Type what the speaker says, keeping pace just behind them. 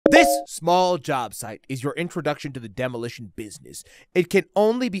This small job site is your introduction to the demolition business. It can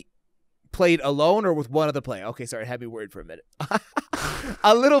only be played alone or with one other player. Okay, sorry, I had me worried for a minute.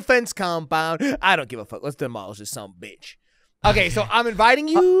 A little fence compound. I don't give a fuck. Let's demolish this son of a bitch. Okay, so I'm inviting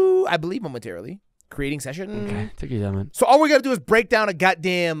you, I believe momentarily. Creating session. Okay, take your time, man. So all we gotta do is break down a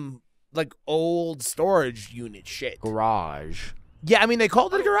goddamn, like, old storage unit shit. Garage. Yeah, I mean, they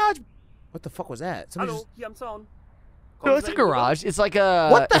called it a garage. What the fuck was that? Somebody Hallo, hier am Zaun. No, it's a garage. It's like a...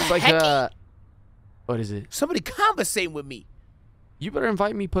 What the it's like heck? a... What is it? Somebody conversating with me. You better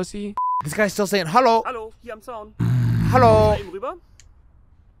invite me, pussy. This guy's still saying, hello. Hallo, hier am Zaun. Hello. Eben rüber.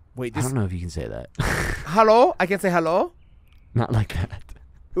 Wait, I this... don't know if you can say that. Hello? I can say hello? Not like that.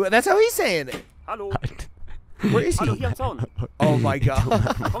 Well, that's how he's saying it. Hallo. Where is Hallo, he? hier am Zaun. Oh my god.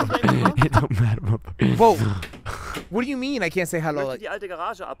 Komm schnell rüber. It don't matter. Whoa. What do you mean I can't say hello? Möchte Like, die alte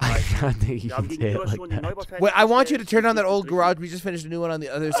Garage I abreißen. don't think you Wir haben can say it gegenüber like schon die that. Neubaufertigkeit wait, I want you to turn on that gestellt. old garage. We just finished a new one on the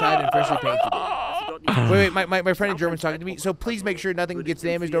other side and freshly painted it. Wait, my friend in German's talking to me. So please make sure nothing gets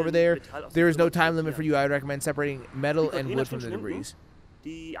damaged over there. There is no time limit for you. I would recommend separating metal and wood from the debris.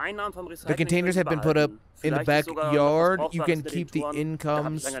 Die Einnahmen vom Recycling The containers have been put up in the backyard. You can keep the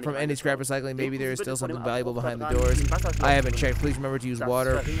incomes from any scrap recycling. Maybe there is still something valuable behind the doors. I haven't checked. Please remember to use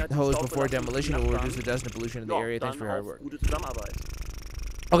water hose before demolition. It will reduce the dust and pollution in the area. Thanks for your hard work.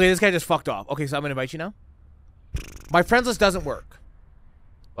 Okay, this guy just fucked off. Okay, so I'm gonna invite you now. My friends list doesn't work.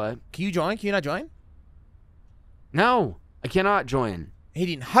 What? Can you join? Can you not join? No, I cannot join.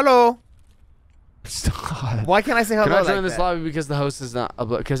 Hayden, hello. Stop. Why can't I say hello? Can I join like this that? lobby because the host is not...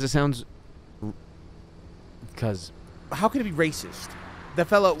 Because it sounds... Because... How can it be racist? The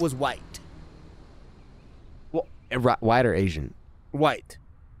fellow was white. Well, white or Asian? White.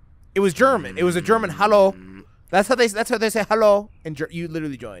 It was German. It was a German hello. That's how they say hello. And you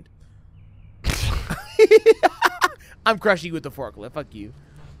literally joined. I'm crushing you with the forklift. Fuck you.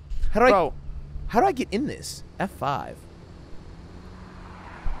 How do I get in this? F5.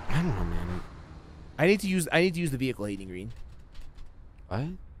 I don't know, man. I need to use the vehicle, Hayden Green. What?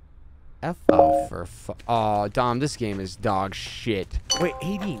 F5. Oh, oh, Dom, this game is dog shit. Wait,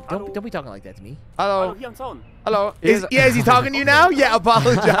 Hayden, don't be talking like that to me. Hello. Hallo, hier am Zaun. Hello. Is he talking to you now? Yeah,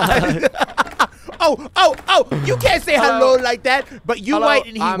 apologize. oh, you can't say hello like that, but you Hello, white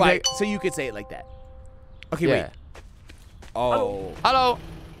and he I'm white, so you could say it like that. Okay, Yeah. wait. Oh. Hello.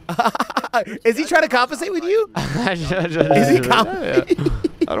 Is he trying to compensate with you? Is he compensating?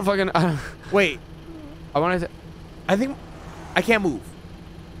 I don't fucking... Wait, I want to... I think I can't move.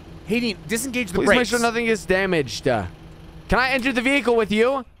 Hayden, disengage the Please brakes. make sure nothing gets damaged. Can I enter the vehicle with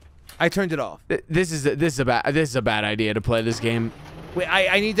you? I turned it off. This is a bad idea to play this game. Wait,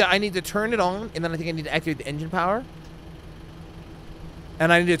 I need to turn it on, and then I think I need to activate the engine power.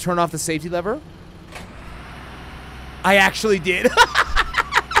 And I need to turn off the safety lever. I actually did.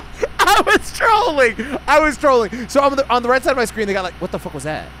 I was trolling. So on the right side of my screen, they got like, what the fuck was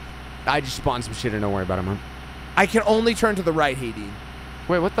that? I just spawned some shit and don't worry about it, man. I can only turn to the right, Hayden.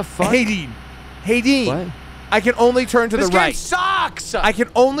 Wait, what the fuck? Hayden. What? I can only turn to the right. This game sucks! I can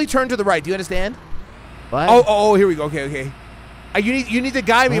only turn to the right. Do you understand? What? Oh, here we go. Okay. You need to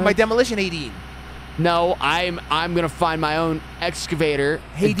guide me in my demolition, Hayden. No, I'm gonna find my own excavator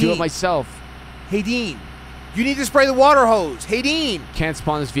and do it myself. Hayden. You need to spray the water hose. Hayden. Can't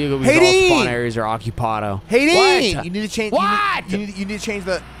spawn this vehicle because all spawn areas are occupado. Hayden. What? You need to change. What? You need to change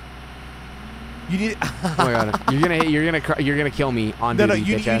the. You need. Oh my god! You're gonna kill me on No, duty,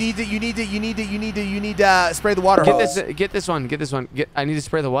 you need to spray the water hose. Get this one. I need to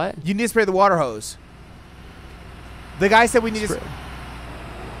spray the what? You need to spray the water hose. The guy said we need to.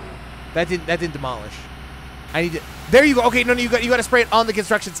 That didn't demolish. I need to. There you go. Okay, no, you got to spray it on the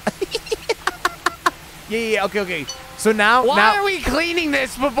construction site. Yeah. Okay. So now. Why are we cleaning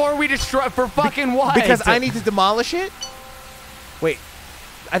this before we destroy for fucking what? Because I need to demolish it. Wait,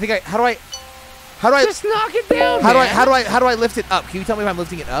 I think how do I just knock it down? How do I lift it up? Can you tell me if I'm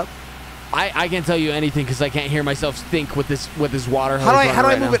lifting it up? I can't tell you anything because I can't hear myself think with this water hose. How do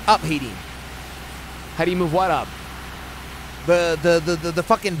I move it up, Hayden? How do you move what up? The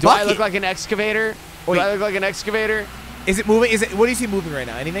fucking bucket. Do I look like an excavator? Wait. Do I look like an excavator? Is it moving? What do you see moving right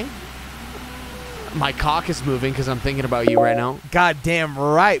now? Anything? My cock is moving because I'm thinking about you right now. God damn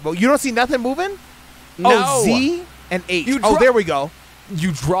right. Well, you don't see nothing moving? No. Oh, Z and H. There we go.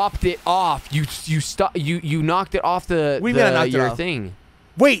 You dropped it off. You knocked it off your thing.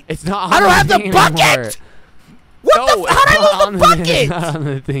 Wait, it's not. I don't have the bucket. Anymore. What the? How do I move the bucket? It's not on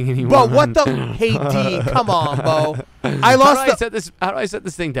the thing anymore. Bro, what the? Hey, D, come on, Bo. I lost. How do I set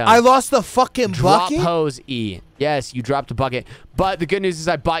this thing down? I lost the fucking bucket. Drop hose E. Yes, you dropped a bucket. But the good news is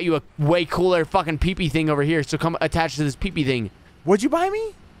I bought you a way cooler fucking pee-pee thing over here. So come attach to this pee-pee thing. What'd you buy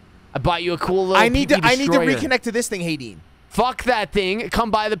me? I bought you a cool little I need to destroyer. reconnect to this thing, Hayden. Fuck that thing.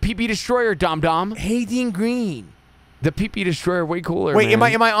 Come buy the PP Destroyer, Dom. Hayden Green. The PP Destroyer way cooler. Wait,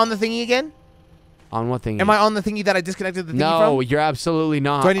 man. am I on the thingy again? On what thingy? Am I on the thingy that I disconnected the thingy from? No, you're absolutely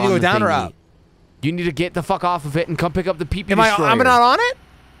not. Do I need to go down or up? You need to get the fuck off of it and come pick up the PP Destroyer. I'm not on it?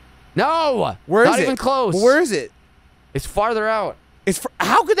 No. Where is it? Not even close. Well, where is it? It's farther out.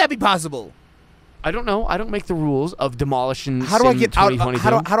 How could that be possible? I don't know. I don't make the rules of demolition. How do I get out?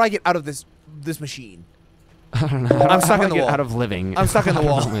 How do I get out of this machine? I don't know. I'm stuck in the wall. Out of living. I'm stuck in the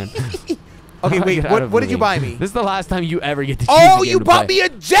wall. Man. Okay, wait. What did you buy me? This is the last time you ever get to choose Oh, you bought me a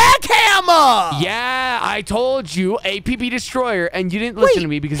jackhammer! Yeah, I told you a PP Destroyer, and you didn't listen to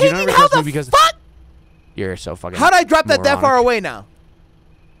me because you don't ever trust trust me because fuck? You're so fucking. How'd I drop that far away now?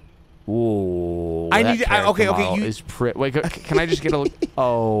 Ooh. I need to. Okay. Wait, can I just get a look?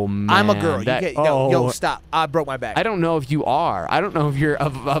 Oh man. I'm a girl. Yo, stop. I broke my back. I don't know if you are. I don't know if you're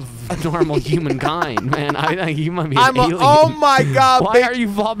of normal humankind, man. I think you might be an alien. Oh my god. Why are you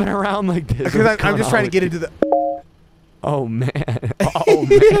flopping around like this? Because I'm just trying to get into the. Oh man. Oh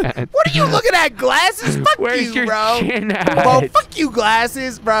man. What are you looking at? Glasses? Fuck Where's you, your bro. Chin at? Bro, fuck you,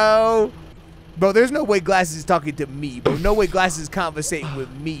 glasses, bro. Bro, there's no way Glasses is talking to me, bro. No way Glasses is conversating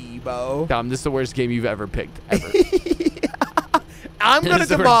with me, bro. Tom, this is the worst game you've ever picked, ever. I'm going to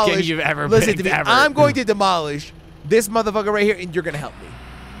demolish. Game you've ever Listen picked, to me. ever. I'm going to demolish this motherfucker right here, and you're going to help me.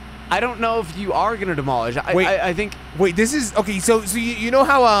 I don't know if you are going to demolish. I think. Wait, this is okay. So you know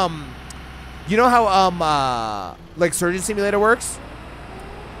how like Surgeon Simulator works?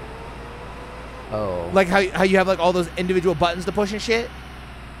 Oh. Like how you have like all those individual buttons to push and shit.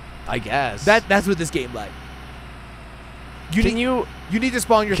 I guess. That's what this game like. You need to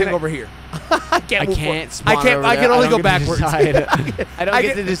spawn your thing over here. I can only go backwards. I don't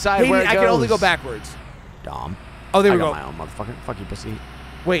get to decide where it goes. I can only go backwards. Dom. Oh, there we go. My own motherfucker. Fuck you, pussy.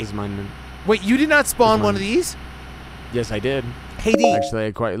 Wait. This is mine. Wait, you did not spawn one of these? Yes, I did. Hayden. Actually,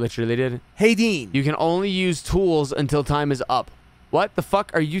 I quite literally did. Hayden. You can only use tools until time is up. What the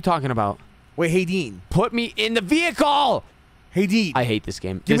fuck are you talking about? Wait, Hayden. Put me in the vehicle. Hayden. I hate this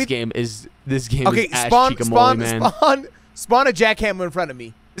game. This game is okay, ass spawn a jackhammer in front of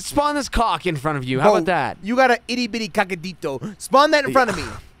me. Spawn this cock in front of you. How about that? You got an itty bitty cockadito. Spawn that in front of me.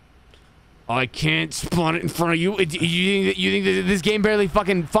 I can't spawn it in front of you. You think that this game barely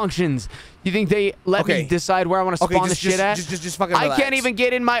fucking functions? You think they let me decide where I want to spawn the shit at? Just fucking relax. I can't even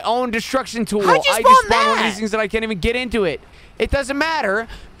get in my own destruction tool. How'd you I spawn just spawn one of that? these things that I can't even get into it. It doesn't matter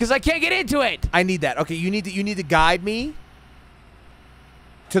because I can't get into it. I need that. Okay, you need to guide me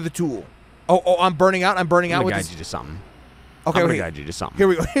to the tool. Oh, I'm burning out. I'm burning out with this. I'm gonna guide you to something. Okay, I'm gonna guide you to something. Here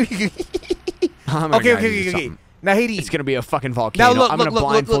we go. Okay. Now, Hayden. It's gonna be a fucking volcano. Now, look, I'm gonna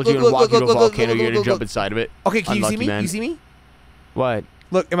blindfold you and walk you to a volcano. You're gonna jump inside of it. Okay, can you see me? Man. You see me? What?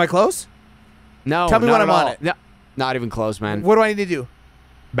 Look, am I close? No. Tell me when I'm on it. No, not even close, man. What do I need to do?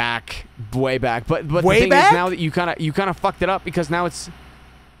 Back, way back. But the way thing back? is now that you kind of fucked it up because now it's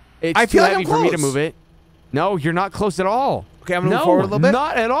I too feel like heavy I'm for me to close. move it. No, you're not close at all. Okay, I'm gonna move forward a little bit.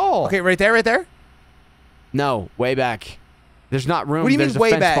 Not at all. Okay, right there. No, way back. There's not room. What do you There's mean way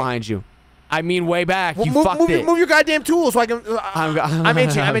a fence back? behind you. I mean way back. Well, you fucked it. Move your goddamn tool so I can. I'm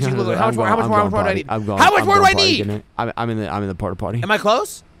itching. I'm itching. How much more do I need? How much more do I need? I'm in the porta potty. Am I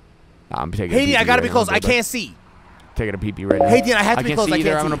close? I'm taking. Hayden, I gotta be close. I can't see. Taking a pee right now. Hayden, I have to be close. I can't see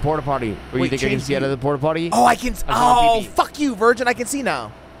either. I'm in a porta potty. Or you think I can see out of the porta potty? Oh, I can. Oh, fuck you, virgin. I can see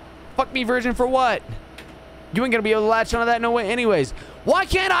now. Fuck me, virgin, for what? You ain't gonna be able to latch onto that no way anyways. Why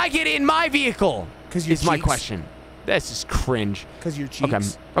can't I get in my vehicle? Because you're It's my question. That's just cringe. Because you're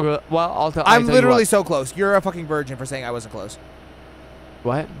cheeks. Okay. Well, I'll tell. I'm literally so close. You're a fucking virgin for saying I wasn't close.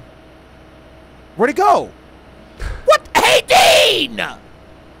 What? Where'd it go? What? Hayden!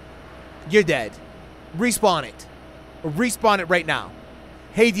 You're dead. Respawn it. Respawn it right now.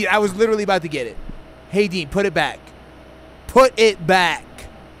 Hayden, I was literally about to get it. Hayden, put it back. Put it back.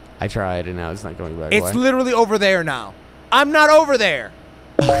 I tried and now it's not going back. It's literally over there now. I'm not over there.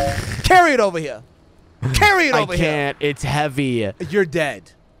 Carry it over here. Carry it over here. I can't. It's heavy. You're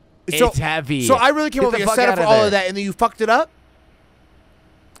dead. It's heavy. So I really came over here, set up for all of that, and then you fucked it up?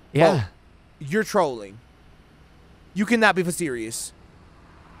 Yeah. Well, you're trolling. You cannot be for serious.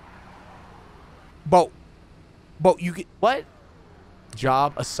 Bo, you can... What?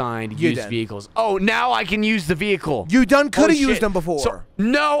 Job assigned, used vehicles. Oh, now I can use the vehicle. You could have used them before. So,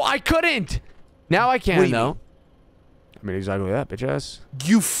 no, I couldn't. Now I can, though. Mean? I mean, exactly that, bitch ass.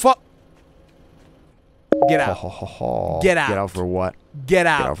 You fuck... Get out. Get out. Get out for what? Get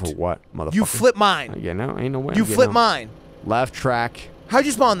out. Get out for what, motherfucker? You flip mine. Yeah, no, ain't no way. You flip mine. Left track. How'd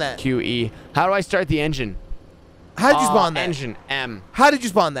you spawn that? QE. How do I start the engine? How did you spawn that? Engine M. How did you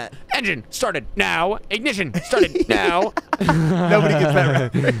spawn that? Engine started now. Ignition started now. Nobody gets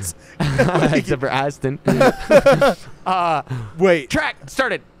that reference. Except for Aston. Wait. Track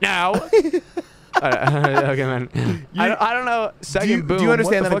started now. Okay, man. I don't know. Second boom. Do you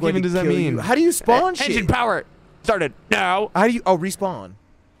understand what the fuck even does that mean? How do you spawn shit? Engine power started now. How do you? Oh, respawn.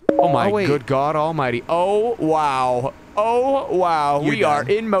 Oh my good God Almighty! Oh wow! Oh wow! We are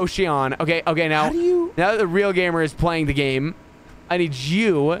in motion. Okay, okay. Now, now that the real gamer is playing the game, I need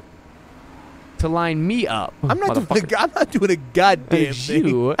you to line me up. I'm not doing a goddamn thing.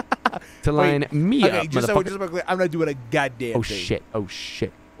 You to line me up, just so I'm not doing a goddamn thing. thing. Shit! Oh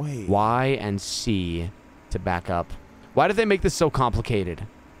shit! Wait. Y and C to back up. Why did they make this so complicated?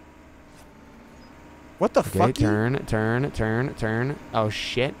 What the fuck? Turn. Oh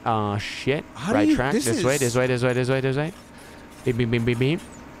shit. Oh shit. Right track. This way. Beep beep beep beep beep.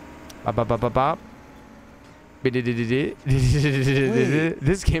 Bop bop bop bop bop. This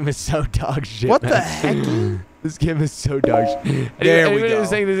game is so dog shit. What the heck? This game is so dog shit. There we go.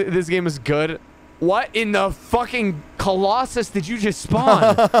 Saying this game is good. What in the fucking Colossus did you just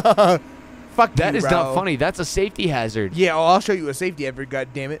spawn? Fuck that you, is bro. not funny. That's a safety hazard. Yeah, I'll show you a safety hazard. God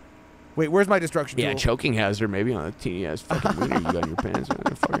damn it. Wait, where's my destruction tool? Yeah, choking hazard maybe on a teeny ass fucking wiener you got in your pants. You're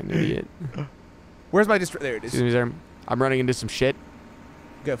a fucking idiot. Where's my destruction? There it is. Excuse me, sir. I'm running into some shit.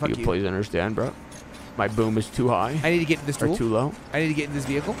 Go, fuck you. Please understand, bro. My boom is too high. I need to get in this tool. Or too low. I need to get in this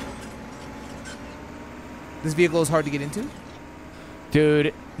vehicle. This vehicle is hard to get into.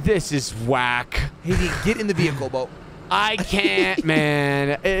 Dude, this is whack. Hey, get in the vehicle, Bo. I can't,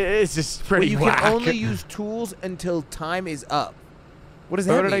 man. It's just pretty whack. You can only use tools until time is up. What does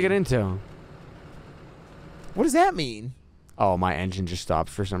that mean? What did I get into? What does that mean? Oh, my engine just stopped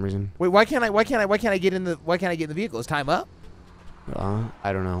for some reason. Wait, why can't I get in the vehicle? Is time up?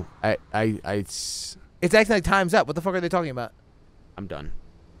 I don't know. It's acting like time's up. What the fuck are they talking about? I'm done.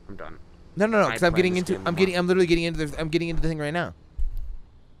 No, because I'm getting into the thing right now.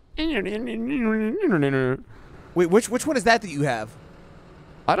 Wait, which one is that you have?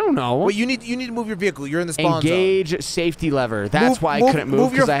 I don't know. Wait, you need to move your vehicle. You're in the spawn zone. Engage safety lever. That's why I couldn't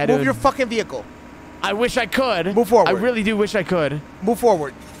move because I had to move your fucking vehicle. I wish I could. Move forward. I really do wish I could. Move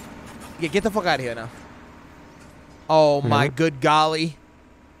forward. Yeah, get the fuck out of here now. Oh my good golly.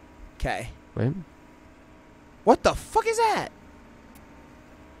 Okay. Wait. What the fuck is that?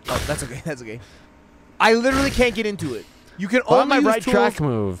 Oh, that's okay. That's okay. I literally can't get into it. You can only use right tools track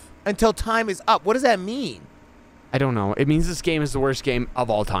move until time is up. What does that mean? I don't know. It means this game is the worst game of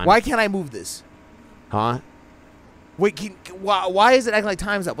all time. Why can't I move this? Huh? Wait, why is it acting like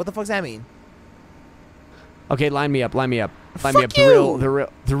time's up? What the fuck does that mean? Okay, line me up. Line me up. Fuck You.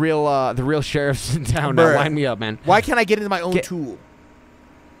 The real sheriff's in town. Now, line me up, man. Why can't I get into my own tool?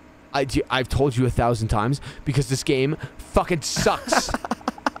 I've told you 1,000 times because this game fucking sucks.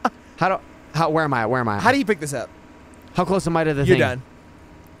 Where am I? How do you pick this up? How close am I to the thing? You're done.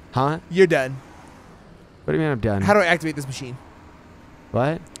 Huh? You're done. What do you mean I'm done? How do I activate this machine?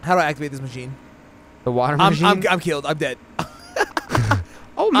 What? How do I activate this machine? The water machine? I'm killed. I'm dead.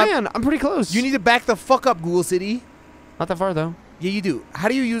 Oh man, I'm pretty close. You need to back the fuck up, Ghoul City. Not that far though. Yeah, you do. How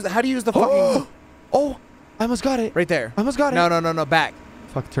do you use the fucking? Oh, I almost got it. Right there. I almost got it. No, back.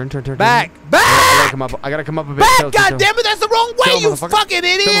 Fuck, turn. Back. I gotta come up a bit. Back, God damn it, that's the wrong way, you fucking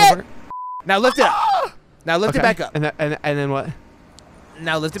idiot. Now lift it up. Now lift it back up. And then what?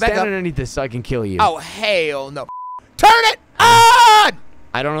 Now lift it back up. Stand underneath this so I can kill you. Oh, hell no. Turn it on!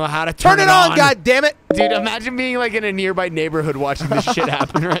 I don't know how to turn it on. God damn it. Dude, imagine being like in a nearby neighborhood watching this shit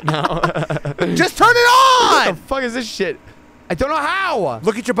happen right now. Just turn it on! What the fuck is this shit? I don't know how.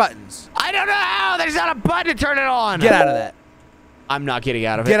 Look at your buttons. I don't know how. There's not a button to turn it on. Get out of that. I'm not getting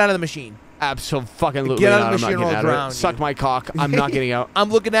out of it. Get out of the machine. Absolutely Get out not. of the machine or I'll drown you. Suck my cock. I'm not getting out. I'm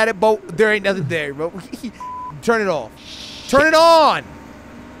looking at it, Bo. There ain't nothing there, bro. Turn it off. Turn it on.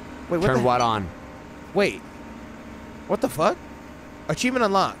 Wait, what Turn what on? Wait. What the fuck? Achievement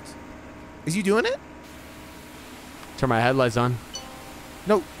unlocked. Is you doing it? Turn my headlights on.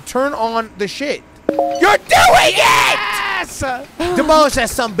 No, turn on the shit. You're doing it! Yes! Demolish that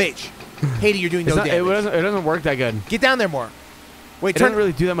sumbitch. Hayden, you're doing no damage. It doesn't work that good. Get down there more. Wait, it doesn't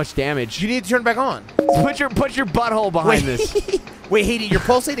really do that much damage. You need to turn it back on. Put your butthole behind this. Wait, Hayden, you're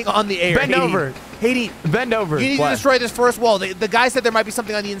pulsating on the air. Bend over. Hayden. Bend over. You need to destroy this first wall. The guy said there might be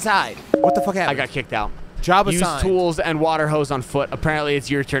something on the inside. What the fuck happened? I got kicked out. Job assigned. Use tools and water hose on foot. Apparently,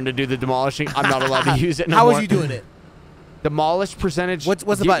 it's your turn to do the demolishing. I'm not allowed to use it no more. more. How was you doing it? Demolish percentage. What's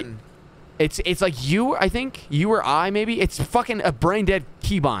the button? It's like you, I think. You or I, maybe. It's fucking a brain dead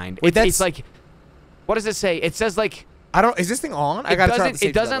keybind. Wait, it's like, what does it say? It says like, I don't. Is this thing on? I gotta try the safety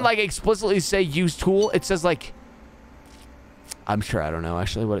It doesn't level. like explicitly say use tool. It says like, I'm sure I don't know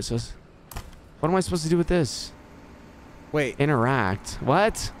actually what it says. What am I supposed to do with this? Wait. Interact.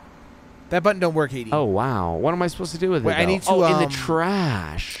 What? That button don't work, Hayden. Oh, wow. What am I supposed to do with it, I need to, oh, in the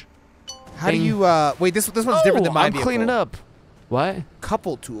trash. How do you, wait, this one's different than my vehicle. I'm cleaning up. What?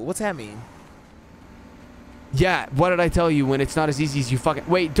 Couple tool. What's that mean? Yeah, what did I tell you when it's not as easy as you fucking...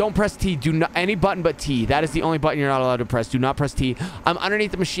 Wait, don't press T. Do not... Any button but T. That is the only button you're not allowed to press. Do not press T. I'm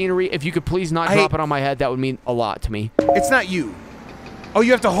underneath the machinery. If you could please not drop it on my head, that would mean a lot to me. It's not you. Oh,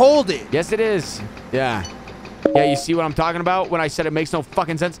 you have to hold it. Yes, it is. Yeah. Yeah, you see what I'm talking about when I said it makes no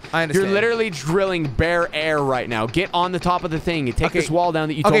fucking sense? I understand. You're literally drilling bare air right now. Get on the top of the thing. Take this wall down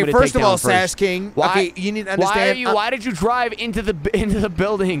that you told me to take down first of all, Sash King. Why, okay, you need to understand. Why did you drive into the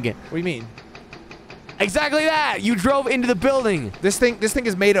building? What do you mean? Exactly that. You drove into the building. This thing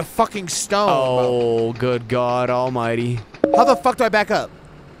is made of fucking stone. Oh, good God Almighty! How the fuck do I back up?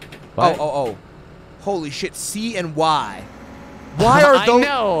 What? Oh. Holy shit! C and Y. Why are those? I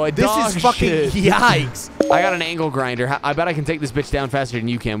know. This is fucking yikes. I got an angle grinder. I bet I can take this bitch down faster than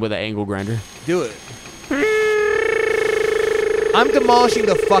you can with an angle grinder. Do it. I'm demolishing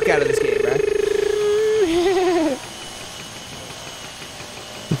the fuck out of this game, bro.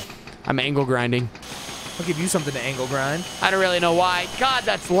 I'm angle grinding. I'll give you something to angle grind. I don't really know why. God,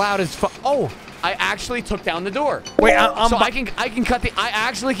 that's loud as fuck. Oh, I actually took down the door. Wait, I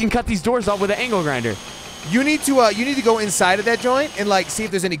actually can cut these doors off with an angle grinder. You need to go inside of that joint and like see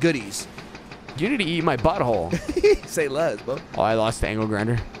if there's any goodies. You need to eat my butthole. Say less, bro. Oh, I lost the angle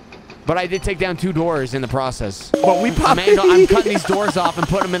grinder. But I did take down 2 doors in the process. But I'm cutting these doors off and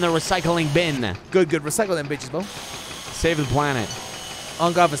putting them in the recycling bin. Good. Recycle them bitches, bro. Save the planet.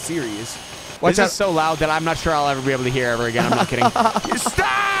 On God, for serious. Watch this out. is so loud that I'm not sure I'll ever be able to hear ever again. I'm not kidding.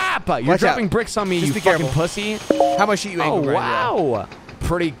 Stop! You're dropping bricks on me, you fucking pussy. How much shit you angle grind? Wow.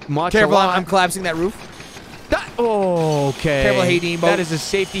 Pretty much. Careful, I'm collapsing that roof. Okay. Careful, Hayden, bro. That is a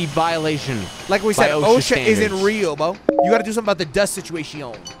safety violation. Like we said, OSHA isn't real, bro. You got to do something about the dust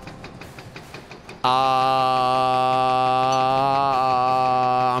situation.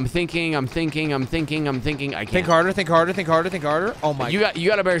 I'm thinking. I can't. Think harder. Oh my. You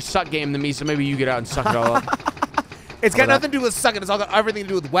got a better suck game than me, so maybe you get out and suck it all up. It's got nothing to do with sucking. It's all got everything to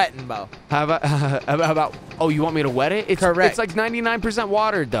do with wetting, bro. How about? Oh, you want me to wet it? It's correct. It's like 99%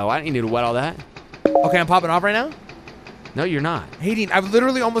 watered, though. I don't need to wet all that. Okay, I'm popping off right now. No, you're not. Hayden, I've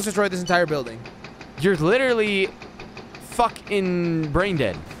literally almost destroyed this entire building. You're literally fucking brain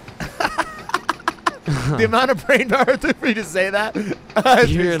dead. The amount of brain power it took for me to say that.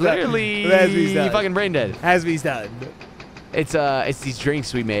 You're literally fucking brain dead. Has me stunned. It's these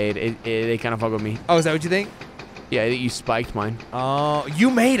drinks we made. They kind of fuck with me. Oh, is that what you think? Yeah, you spiked mine. Oh, you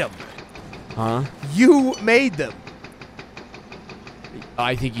made them. Huh? You made them.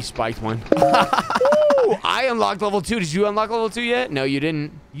 I think you spiked one. Ooh, I unlocked level 2. Did you unlock level 2 yet? No, you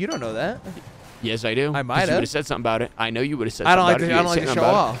didn't. You don't know that. Yes, I do. I might have. You would have said something about it. I know you would have said something about it. I don't like to show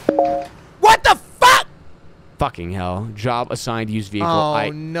off. What the fuck? Fucking hell. Job assigned used vehicle. Oh,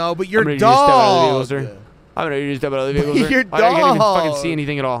 no, but your dog. I'm going to use step out of the vehicle, sir. Your dog. I can't even fucking see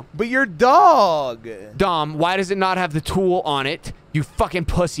anything at all. But your dog. Dom, why does it not have the tool on it? You fucking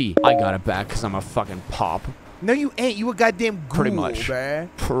pussy. I got it back because I'm a fucking pop. No, you ain't. You a goddamn ghoul, Pretty much. bruh.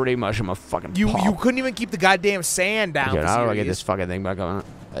 Pretty much, I'm a fucking pop. You couldn't even keep the goddamn sand down. Okay, how do I get this fucking thing back up?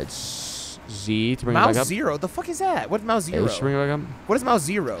 It's Z to bring it back up. Mouse 0? The fuck is that? What's mouse 0? Hey, bring it back up. What is mouse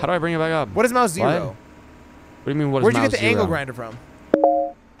 0? How do I bring it back up? What is mouse 0? What do you mean, what is Where'd mouse 0? you get the angle grinder from?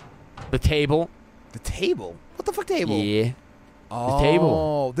 The table. The table? What the fuck table? Yeah. Oh, the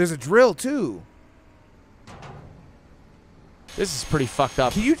table. There's a drill, too. This is pretty fucked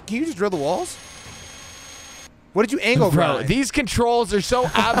up. Can you just drill the walls? What did you angle grind? Bro, these controls are so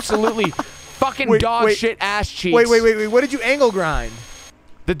absolutely fucking dog shit ass cheeks. Wait. What did you angle grind?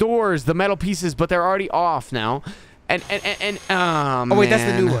 The doors, the metal pieces, but they're already off now. And oh, wait, that's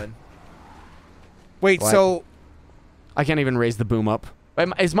the new one. Wait, what? So I can't even raise the boom up.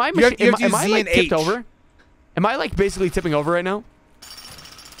 Is my machine, am I like tipped over? Am I like basically tipping over right now?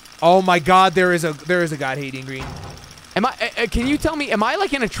 Oh my god, there is a god Hayden Green. Am I can you tell me, am I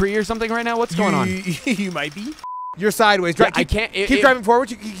like in a tree or something right now? What's going on? You might be. You're sideways. Yeah, I can't keep driving forward.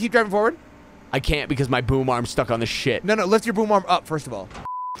 Keep driving forward. I can't because my boom arm's stuck on the shit. No, lift your boom arm up first of all.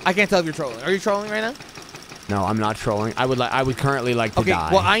 I can't tell if you're trolling. Are you trolling right now? No, I'm not trolling. I would currently like to die.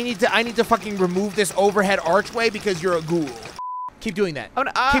 Okay, well I need to fucking remove this overhead archway because you're a ghoul. Keep doing that.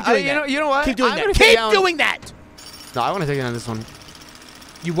 Keep doing that. You know what? Keep doing that. Keep doing that. No, I want to take it on this one.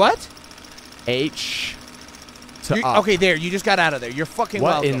 You what? H. Up. Okay, there. You just got out of there. You're fucking what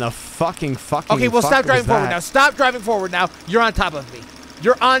welcome. In the fucking Okay, well, stop driving forward now. Stop driving forward now. You're on top of me.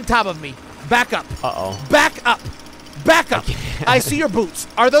 You're on top of me. Back up. Uh-oh. Back up. Back up. I see your boots.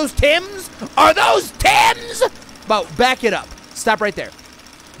 Are those Tims? Are those Tims? Bo, back it up. Stop right there.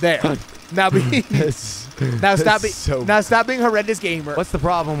 There. Now be. Stop being horrendous gamer. What's the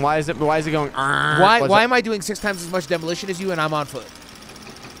problem? Why is it going? Why am I doing 6 times as much demolition as you and I'm on foot?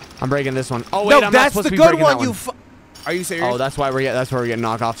 I'm breaking this one. Oh wait, no, I'm that's not the supposed to be good breaking one. that one. Are you serious? Oh, that's why we're getting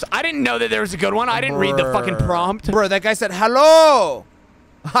knockoffs. I didn't know that there was a good one. I didn't read the fucking prompt. Bro, that guy said hello.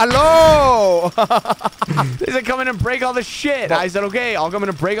 Hello. He said come in and break all the shit. I said okay, I'll come in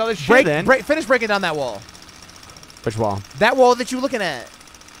and break all this shit then. Finish breaking down that wall. Which wall? That wall that you're looking at.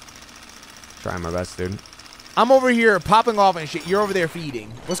 Trying my best, dude. I'm over here popping off and shit. You're over there feeding.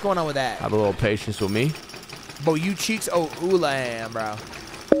 What's going on with that? Have a little patience with me. Bro, you cheeks. Oh, oolam, bro.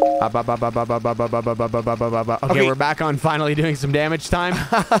 Okay, we're back on finally doing some damage time.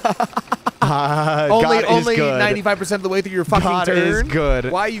 Only 95% of the way through your fucking God turn. is good.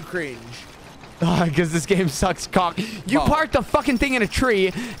 Why you cringe? Because this game sucks cock. You parked the fucking thing in a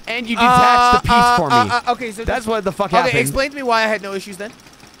tree and you detached the piece for me. Okay, so that's what the fuck happened. Okay, explain to me why I had no issues then.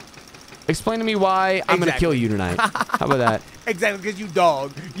 Explain to me why I'm gonna kill you tonight. How about that? Exactly, because you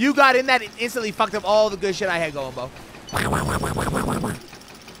dog. You got in that and instantly fucked up all the good shit I had going, Bo.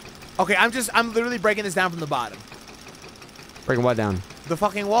 Okay, I'm literally breaking this down from the bottom. Breaking what down? The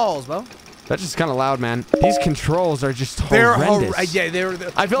fucking walls, Bo. That's just kind of loud, man. These controls are just horrendous. They're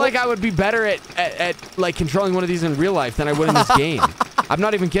I feel like I would be better at like controlling one of these in real life than I would in this game. I'm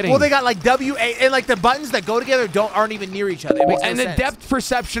not even kidding. Well, they got like W, A, and like the buttons that go together aren't even near each other. It makes no and sense. the depth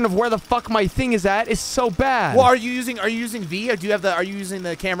perception of where the fuck my thing is at is so bad. Well, are you using V, or are you using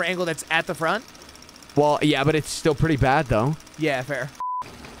the camera angle that's at the front? Well, yeah, but it's still pretty bad though. Yeah, fair.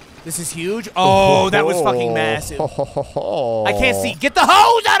 This is huge. Oh, that was fucking massive. I can't see. Get the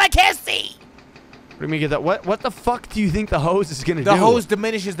hose out. I can't see. What do you mean get that? What the fuck do you think the hose is gonna do? The hose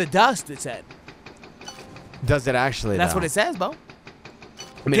diminishes the dust, it said. Does it actually? That's what it says, Bo.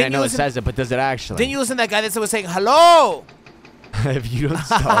 I mean, I know it says it, but does it actually? Didn't you listen to that guy that was saying hello? If you don't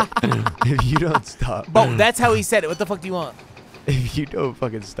stop. If you don't stop. Bo, that's how he said it. What the fuck do you want? If you don't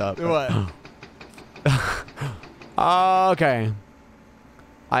fucking stop. What? Okay.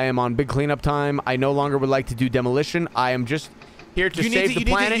 I am on big cleanup time. I no longer would like to do demolition. I am just here to save the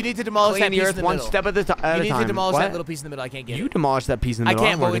planet. You need to demolish that piece in the middle. One step at a time. You need to demolish that little piece in the middle. I can't get it. You demolish that piece in the middle. I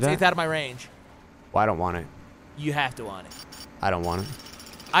can't, Bo. It's out of my range. Well, I don't want it. You have to want it. I don't want it.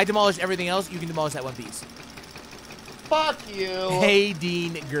 I demolished everything else. You can demolish that one piece. Fuck you.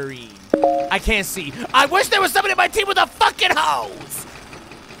 Hayden Green. I can't see. I wish there was somebody in my team with a fucking hose.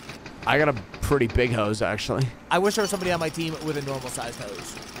 I got a pretty big hose, actually. I wish there was somebody on my team with a normal sized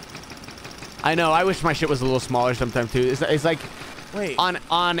hose. I know. I wish my shit was a little smaller sometimes, too. It's like, wait,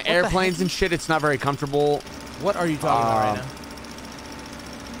 on airplanes and shit, it's not very comfortable. What are you talking about right now?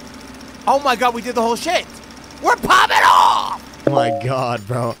 Oh, my God. We did the whole shit. We're popping off. Oh, my God,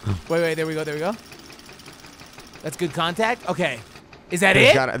 bro. Wait. There we go. There we go. That's good contact. Okay. Is that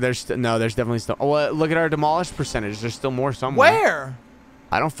it? There's definitely still. Oh, well, look at our demolished percentage. There's still more somewhere. Where?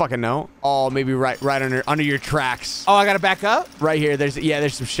 I don't fucking know. Oh, maybe right under your tracks. Oh, I gotta back up? Right here. There's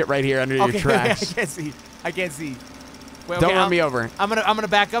some shit right here under your tracks. I can't see. Wait, don't run me over. I'm gonna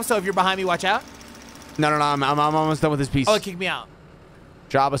back up. So if you're behind me, watch out. No. I'm almost done with this piece. Oh, kick me out.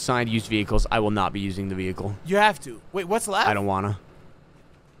 Job assigned. Use vehicles. I will not be using the vehicle. You have to. Wait, what's left? I don't wanna.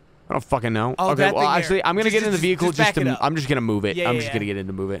 I don't fucking know. Oh, okay. Well, actually, I'm gonna get in the vehicle I'm just gonna move it. Yeah, I'm just gonna get in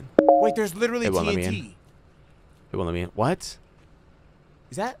to move it. Wait, there's literally TNT. It won't let me in. What?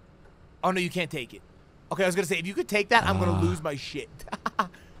 Is that? Oh no, you can't take it. Okay, I was gonna say if you could take that, I'm gonna lose my shit.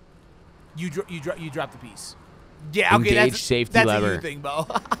 You drop the piece. Yeah, okay. Engage safety lever. That's a you thing, Bo.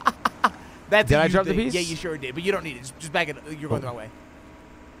 Did I drop the piece? Yeah, you sure did, but you don't need it. Just back it up. You're going the wrong way.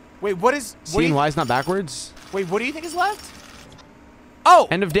 Wait, what is? C and Y is not backwards. Wait, what do you think is left? Oh!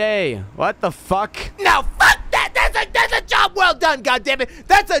 End of day. What the fuck? No, fuck that! That's a job well done, goddammit!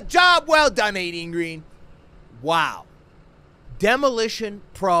 That's a job well done, Hayden Green. Wow. Demolition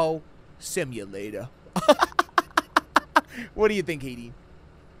Pro Simulator. What do you think, Hayden?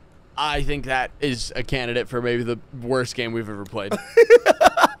 I think that is a candidate for maybe the worst game we've ever played.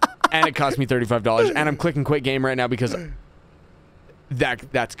 And it cost me $35. And I'm clicking quit game right now because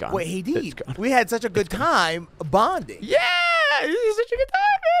that's gone. Wait, Hayden, we had such a good time bonding. Yeah! This is such a good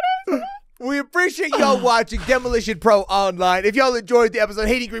time, man. We appreciate y'all watching Demolition Pro Online. If y'all enjoyed the episode,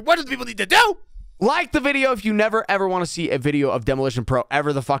 Hayden Green, what do people need to do? Like the video if you never, ever want to see a video of Demolition Pro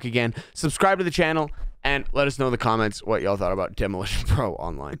ever the fuck again. Subscribe to the channel and let us know in the comments what y'all thought about Demolition Pro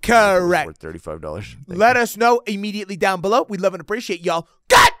Online. Correct. Worth $35. Let us know immediately down below. We love and appreciate y'all.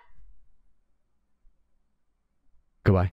 Cut! Goodbye.